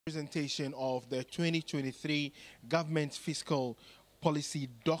Presentation of the 2023 government fiscal policy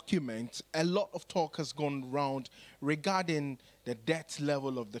document. A lot of talk has gone round regarding the debt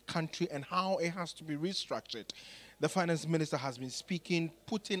level of the country and how it has to be restructured. The finance minister has been speaking,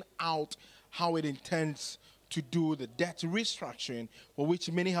 putting out how it intends to do the debt restructuring, for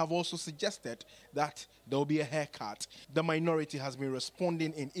which many have also suggested that there will be a haircut. The minority has been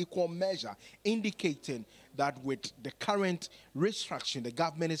responding in equal measure, indicating that with the current restructuring the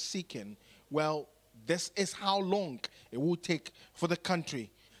government is seeking, well, this is how long it will take for the country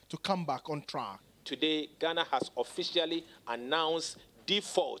to come back on track. Today, Ghana has officially announced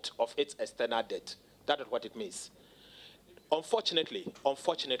default of its external debt. That is what it means. Unfortunately,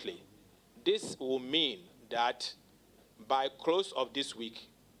 this will mean that by close of this week,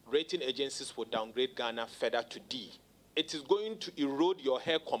 rating agencies will downgrade Ghana further to D. It is going to erode your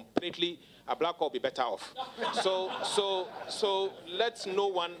hair completely. A black will be better off. So let no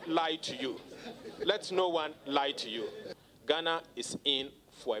one lie to you. Let no one lie to you. Ghana is in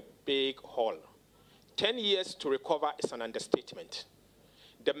for a big haul. 10 years to recover is an understatement.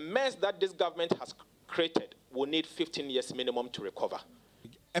 The mess that this government has created will need 15 years minimum to recover.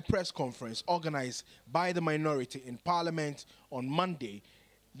 A press conference organized by the minority in Parliament on Monday,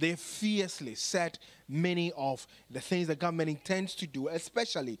 they fiercely said many of the things the government intends to do,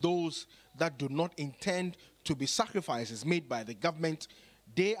 especially those that do not intend to be sacrifices made by the government.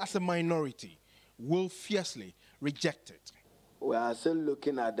 They, as a minority, will fiercely reject it. We are still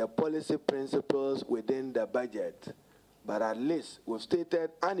looking at the policy principles within the budget, but at least we've stated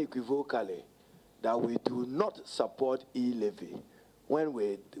unequivocally that we do not support e-levy. When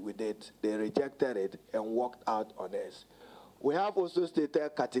we did, they rejected it and walked out on us. We have also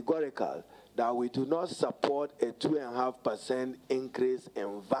stated categorical that we do not support a 2.5% increase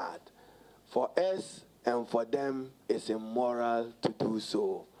in VAT. For us and for them, it's immoral to do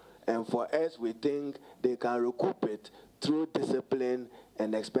so. And for us, we think they can recoup it through discipline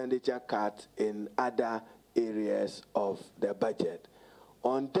and expenditure cuts in other areas of the budget.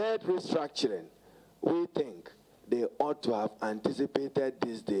 On debt restructuring, we think they ought to have anticipated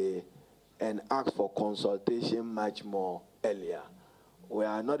this day and asked for consultation much more earlier. We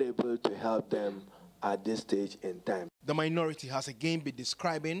are not able to help them at this stage in time. The minority has again been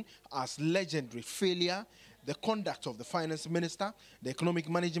describing as legendary failure the conduct of the finance minister, the economic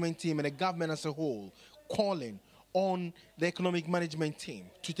management team, and the government as a whole, calling on the economic management team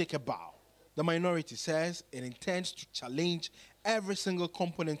to take a bow. The minority says it intends to challenge every single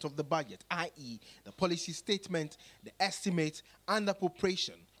component of the budget, i.e. the policy statement, the estimate, and the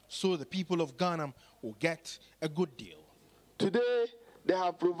appropriation, so the people of Ghana will get a good deal. Today, they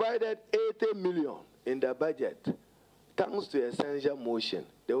have provided 80 million in the budget. Thanks to essential motion,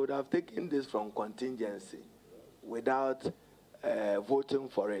 they would have taken this from contingency without voting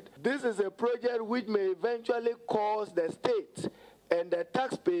for it. This is a project which may eventually cost the state and the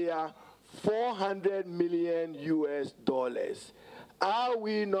taxpayer $400 million US. Are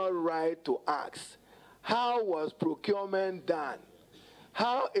we not right to ask, how was procurement done?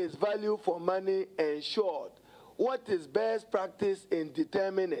 How is value for money ensured? What is best practice in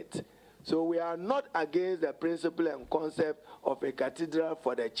determining it? So we are not against the principle and concept of a cathedral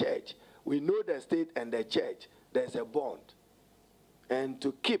for the church. We know the state and the church, there's a bond. And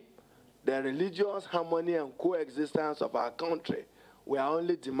to keep the religious harmony and coexistence of our country, we are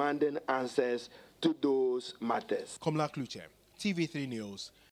only demanding answers to those matters. Komla Kluche, TV3 News.